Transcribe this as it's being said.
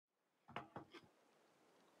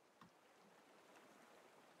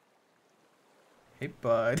Hey,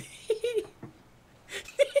 bud.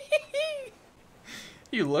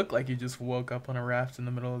 You look like you just woke up on a raft in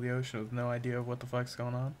the middle of the ocean with no idea of what the fuck's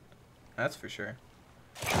going on. That's for sure.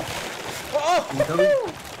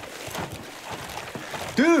 Oh!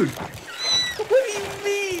 Dude! What do you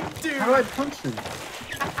mean, dude? How do I punch him?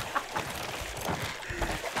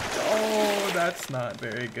 Oh, that's not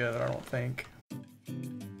very good, I don't think.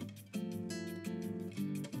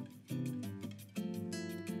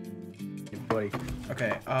 Hey, buddy.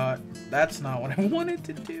 Okay, that's not what I wanted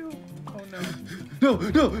to do. Oh no. No,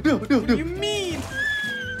 no, no, no, What no. do you mean?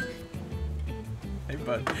 Hey,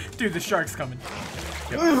 bud. Dude, the shark's coming.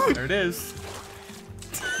 Yep, there it is.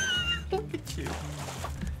 Look at you.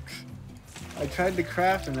 I tried to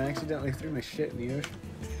craft and I accidentally threw my shit in the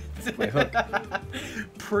ocean. My hook.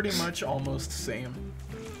 Pretty much almost same.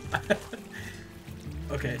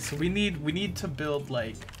 Okay, so we need to build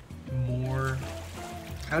like more.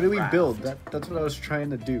 How do we Raft. build? That's what I was trying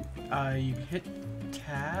to do. You hit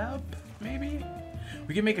tab, maybe?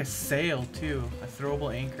 We can make a sail too, a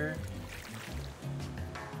throwable anchor.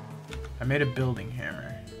 I made a building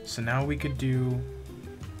hammer. So now we could do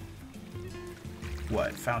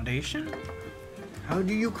what? Foundation? How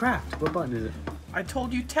do you craft? What button is it? I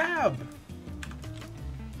told you tab.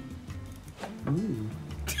 Ooh.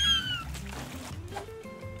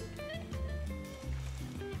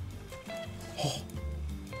 Oh.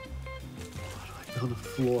 How do I build a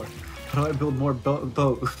floor? How do I build more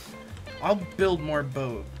boat? I'll build more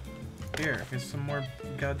boat. Here's some more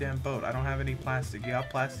goddamn boat. I don't have any plastic. You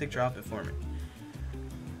got plastic? Drop it for me.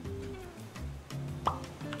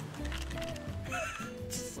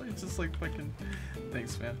 just like fucking.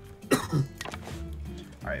 Thanks, man.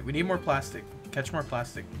 Alright, we need more plastic. Catch more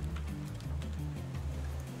plastic.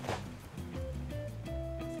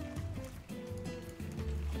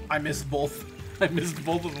 I missed both. I missed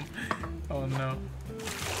both of them. Oh no.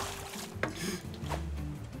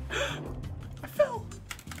 I fell.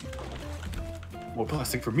 More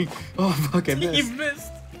plastic for me. Oh fuck, I missed. You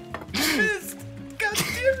missed. You missed. God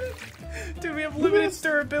damn it. Dude, we have limited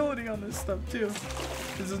durability on this stuff too.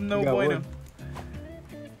 This is no bueno. Wood.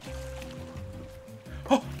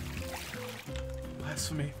 Oh!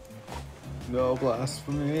 Blasphemy. No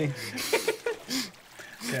blasphemy.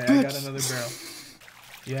 Okay, I got another barrel.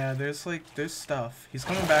 Yeah, there's stuff. He's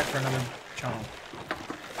coming back for another chomp.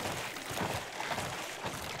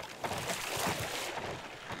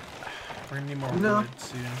 We're gonna need more wood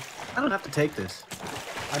soon. I don't have to take this.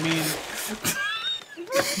 I mean,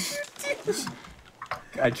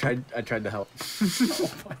 I tried to help.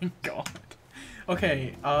 oh my god.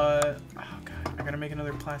 Okay, oh god, I gotta make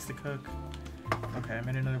another plastic hook. Okay, I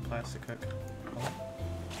made another plastic hook.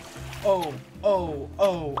 Oh, oh,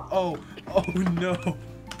 oh, oh, oh no.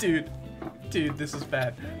 Dude, this is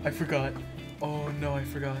bad. I forgot. Oh no, I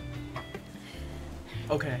forgot.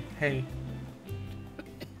 Okay, hey.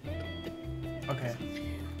 Okay.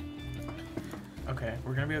 Okay,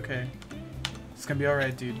 we're gonna be okay. It's gonna be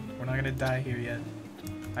alright, dude. We're not gonna die here yet.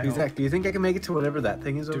 Zach, do you think I can make it to whatever that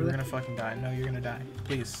thing is Dude, over we're there? gonna fucking die. No, you're gonna die.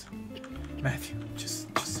 Please. Matthew, just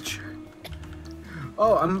sure.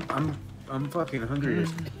 Oh, I'm fucking hungry.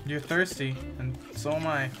 You're thirsty, and so am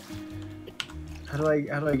I. How do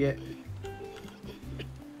I get?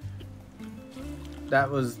 That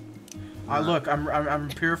was. Look, I'm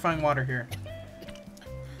purifying water here.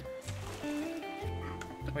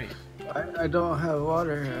 Wait. I don't have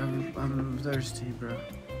water. I'm thirsty, bro.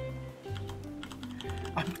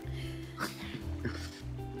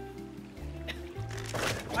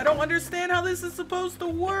 I don't understand how this is supposed to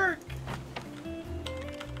work.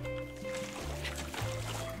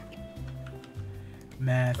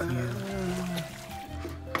 Matthew.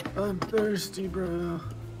 I'm thirsty, bro.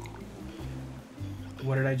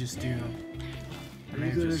 What did I just do? Are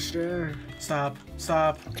you gonna share? Stop.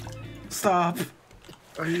 Stop. Stop.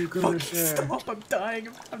 Are you gonna Fucking share? stop. I'm dying.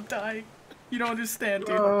 I'm dying. You don't understand,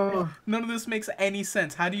 dude. Bro. None of this makes any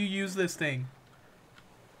sense. How do you use this thing?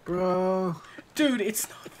 Bro. Dude, it's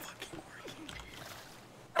not fucking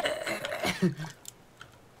working.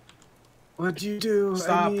 What'd you do?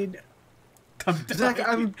 Stop. I need... I'm dying. Zach,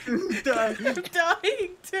 I'm dying. I'm dying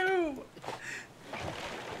too.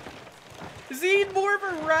 Does he need more of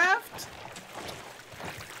a raft?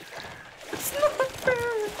 It's not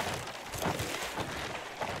fair.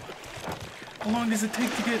 How long does it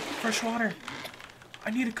take to get fresh water?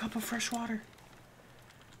 I need a cup of fresh water.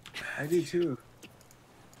 I do too.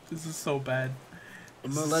 This is so bad.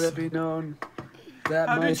 I'm gonna let it be known that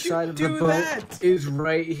How my did you side of the do boat that? is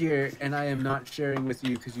right here, and I am not sharing with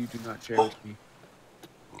you because you do not share with me.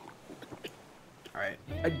 Alright.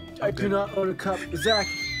 I do not own a cup. Zach!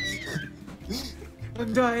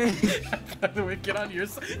 I'm dying. By the way, get on your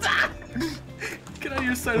side. Get on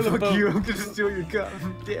your side of the Fuck boat. you, I'm gonna steal your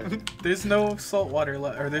gun. Damn it. There's no salt water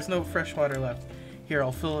left, or there's no fresh water left. Here,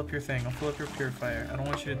 I'll fill up your thing. I'll fill up your purifier. I don't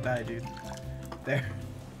want you to die, dude. There.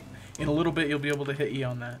 In a little bit, you'll be able to hit E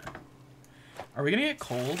on that. Are we gonna get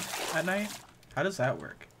cold at night? How does that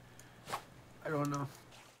work? I don't know.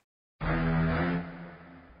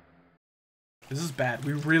 This is bad.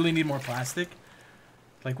 We really need more plastic.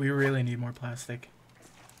 Like, we really need more plastic.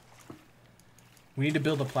 We need to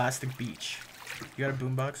build a plastic beach. You got a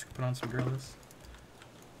boombox? Put on some gorillas.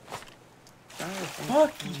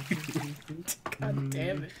 Fuck you! God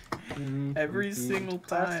damn it. Every single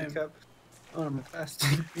time. Oh, I'm a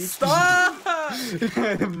plastic beach. Stop!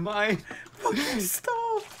 Mine. Fucking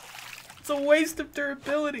stop! It's a waste of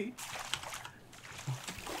durability.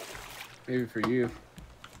 Maybe for you.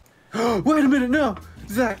 Wait a minute, no!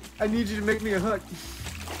 Zach, I need you to make me a hook.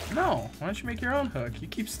 No, why don't you make your own hook? You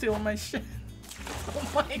keep stealing my shit.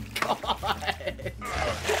 Oh my god!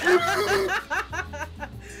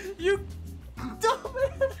 You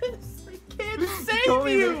dumbass! I can't save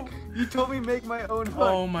you! You told me make my own hook.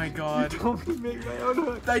 Oh my god. You told me make my own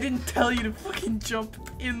hook. I didn't tell you to fucking jump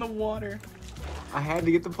in the water. I had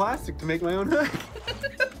to get the plastic to make my own hook.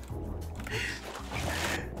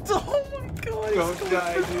 Oh my god. Don't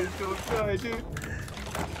die, dude. Don't die, dude.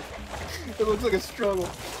 It looks like a struggle.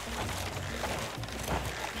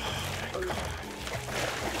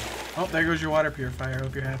 Oh, there goes your water purifier. I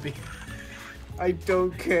hope you're happy. I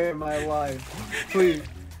don't care my life. Please.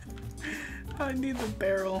 I need the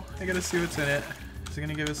barrel. I gotta see what's in it. Is it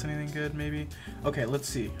gonna give us anything good, maybe? Okay, let's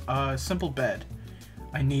see. Simple bed.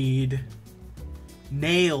 I need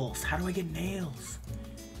nails. How do I get nails?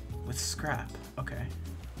 With scrap. Okay.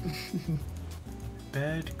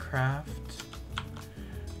 Bed, craft.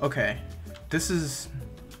 Okay. This is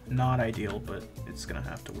not ideal, but it's gonna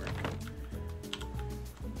have to work.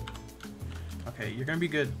 Okay, you're gonna be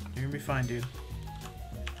good. You're gonna be fine, dude.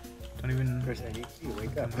 Don't even... Chris, I need you to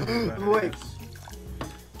wake up. Wait.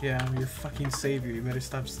 Yeah, I'm your fucking savior. You better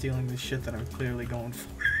stop stealing the shit that I'm clearly going for.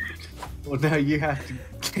 Well, now you have to.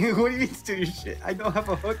 What do you mean steal your shit? I don't have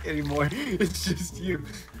a hook anymore. It's just you.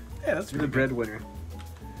 Yeah, that's You're the breadwinner.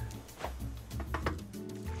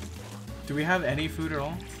 Do we have any food at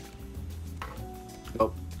all?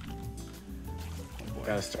 Nope. Oh boy.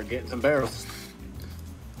 Gotta start getting some barrels.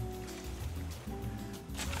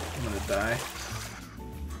 I'm gonna die.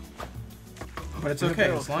 But it's okay.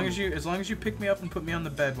 As long as you pick me up and put me on the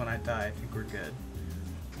bed when I die, I think we're good.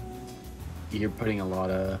 You're putting a lot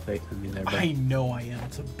of faith in me there, bud. I know I am.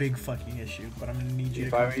 It's a big fucking issue, but I'm gonna need you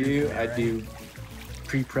If to I come were through you, for me, I'd right? do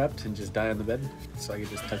pre-prepped and just die on the bed, so I could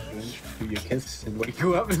just tuck you in, give you a kiss, and wake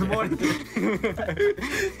you up in the morning.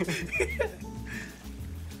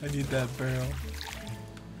 I need that barrel.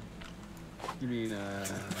 You mean, that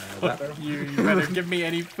Fuck barrel? you better give me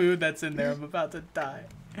any food that's in there. I'm about to die.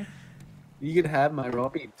 You could have my raw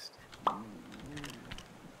beans.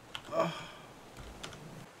 Oh.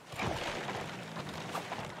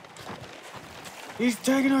 He's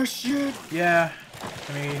taking our shit! Yeah,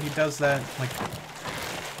 I mean, he does that like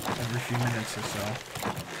every few minutes or so.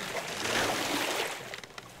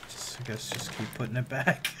 I guess just keep putting it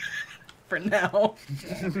back for now.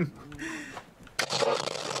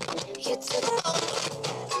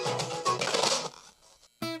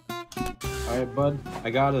 Alright, bud, I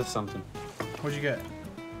got us something. What'd you get?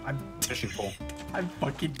 I'm Fishing pole. I'm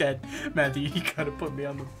fucking dead. Matthew, you gotta put me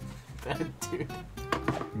on the bed, dude.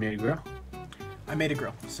 You made a grill? I made a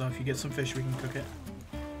grill, so if you get some fish, we can cook it.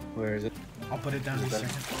 Where is it? I'll put it down in a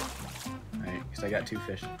second. Alright, because I got 2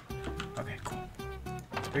 fish. Okay, cool.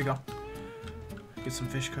 There you go. Get some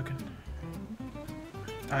fish cooking.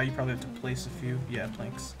 You probably have to place a few. Yeah,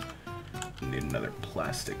 planks. Need another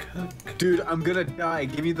plastic hook. Dude, I'm gonna die.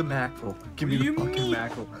 Give me the mackerel. Give me What do the you fucking mean?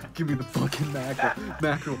 mackerel. Give me the fucking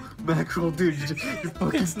mackerel. Mackerel, dude. You're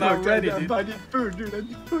fucking It's not fucked. ready, dude. I need food, dude. I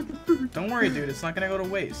need fucking food. Don't worry, dude. It's not gonna go to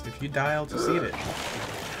waste. If you die, I'll just eat it.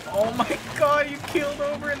 Oh my god, you keeled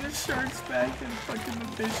over and the shark's back and fucking the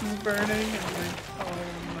fish is burning and like, oh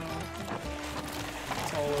no.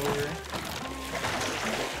 It's all over.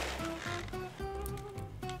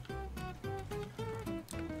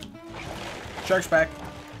 Shark's back.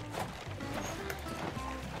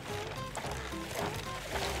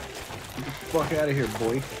 Get the fuck out of here,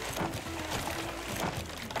 boy.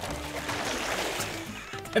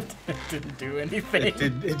 It didn't do anything. It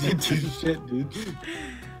didn't do shit, dude.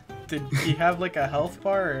 Did he have like a health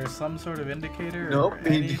bar or some sort of indicator? Nope, or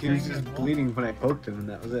he was anything just at all? bleeding when I poked him, and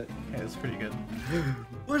that was it. Yeah, that's pretty good.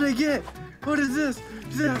 What did I get? What is this?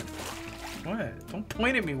 What? Don't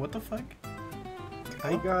point at me. What the fuck?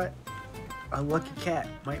 I got a lucky cat.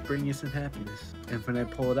 Might bring you some happiness. And when I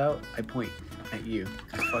pull it out, I point at you.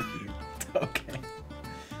 Fuck you. Okay.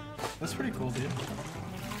 That's pretty cool, dude.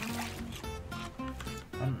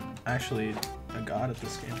 I'm actually a god at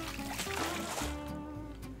this game.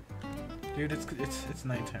 Dude, it's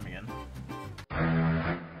nighttime again.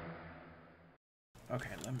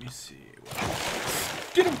 Okay, let me see.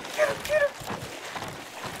 Get him! Get him! Get him!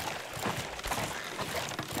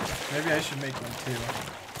 Maybe I should make one too.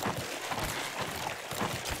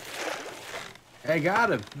 I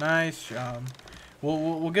got him. Nice job.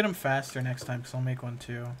 We'll get him faster next time, cause I'll make one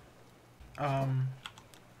too. Do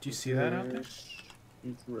you see that out there?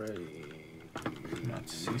 It's ready.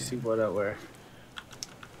 Not You see what out where?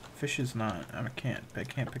 Fish is not. I can't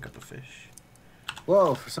pick up a fish.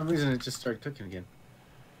 Whoa! For some reason, it just started cooking again.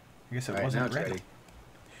 I guess it Right, wasn't now it's ready.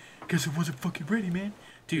 Guess it wasn't fucking ready, man.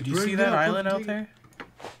 Dude, do you see that island out there?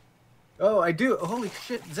 Oh, I do. Holy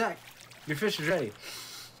shit, Zach! Your fish is ready.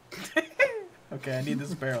 Okay, I need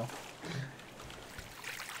this barrel.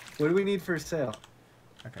 What do we need for a sail?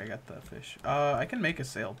 Okay, I got the fish. I can make a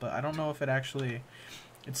sail, but I don't know if it actually...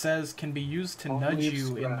 It says can be used to nudge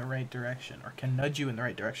you in the right direction, or can nudge you in the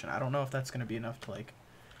right direction. I don't know if that's going to be enough to, like...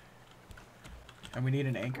 And we need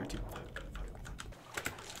an anchor, too.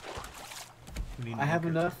 I have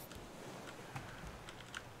enough.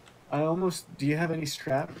 I almost... Do you have any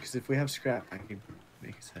scrap? Because if we have scrap, I can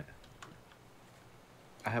make a set.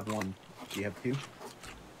 I have one. Do you have two?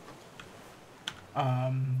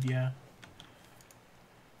 Yeah.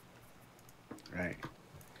 Right.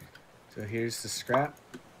 So here's the scrap,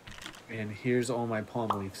 and here's all my palm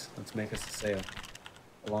leaves. Let's make us a sail.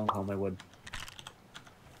 Along with all my wood.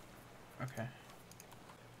 Okay.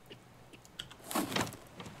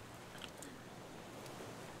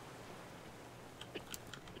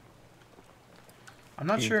 I'm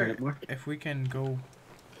not sure if we can go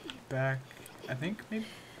back. I think maybe.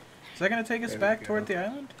 Is that gonna take us back toward the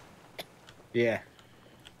island? Yeah.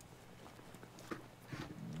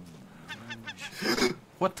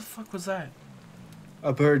 What the fuck was that?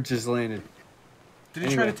 A bird just landed. Did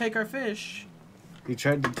he try to take our fish? He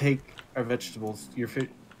tried to take our vegetables. Your fish.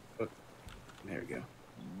 Oh, there we go.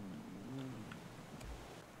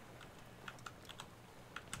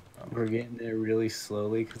 We're getting there really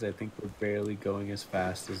slowly because I think we're barely going as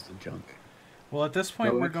fast as the junk. Well, at this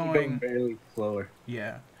point we're going barely slower.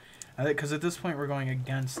 Yeah, I think because at this point we're going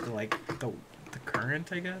against the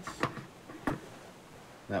current, I guess.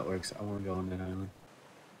 That works. I want to go on that island.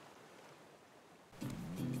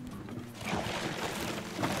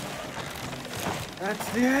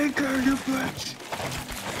 That's the anchor, you bitch!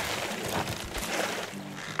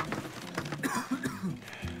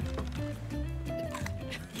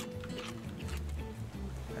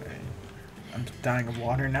 I'm dying of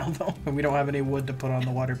water now, though, and we don't have any wood to put on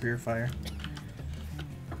the water purifier.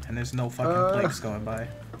 And there's no fucking plagues going by.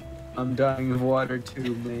 I'm dying of water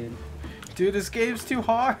too, man. Dude, this game's too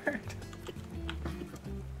hard.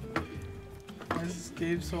 Why is this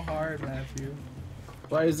game so hard, Matthew?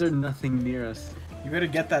 Why is there nothing near us? You better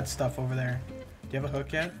get that stuff over there. Do you have a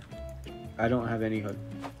hook yet? I don't have any hook.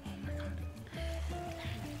 Oh my god.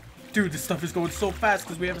 Dude, this stuff is going so fast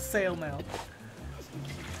because we have a sail now.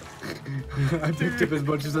 I picked up as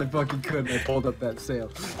much as I fucking could and I pulled up that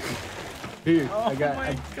sail. Here, oh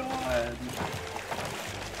my god.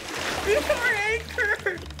 Our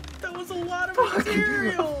anchor! That was a lot of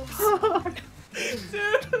materials!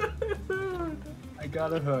 Dude! I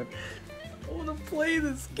got a hook. I want to play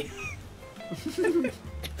this game.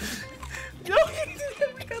 No,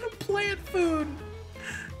 we gotta plant food.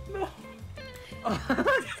 No.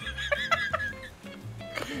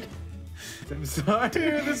 I'm sorry.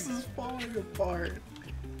 Dude, this is falling apart.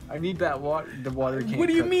 I need that water. The water can't. What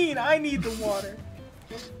do you mean? I need the water.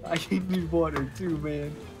 I need water too,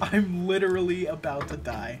 man. I'm literally about to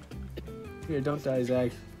die. Here, don't die,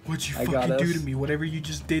 Zach. What'd you fucking do to me? Whatever you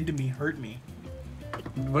just did to me hurt me.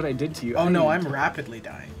 What I did to you? Oh no, I'm rapidly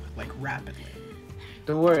dying. Like rapidly.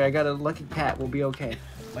 Don't worry, I got a lucky cat. We'll be okay.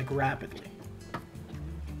 Like rapidly.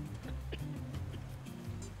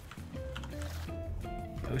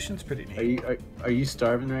 Ocean's pretty neat. Are you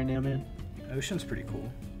starving right now, man? Ocean's pretty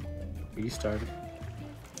cool. Are you starving?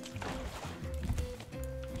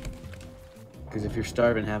 Because if you're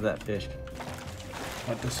starving, have that fish.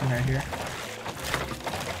 What, this one right here?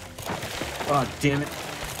 Oh, damn it.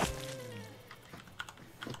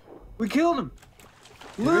 We killed him!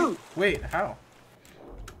 Loot! Wait, how?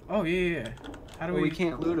 Oh, yeah. How do we... We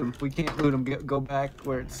can't loot him. We can't loot him. Go back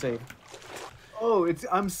where it's safe. Oh,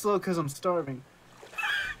 I'm slow because I'm starving.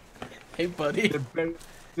 Hey, buddy.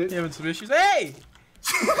 You having some issues? Hey!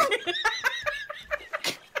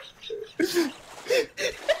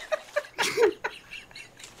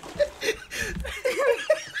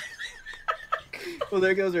 Well,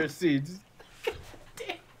 there goes our seeds.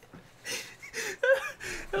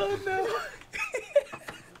 Oh no.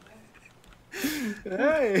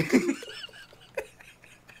 Hey.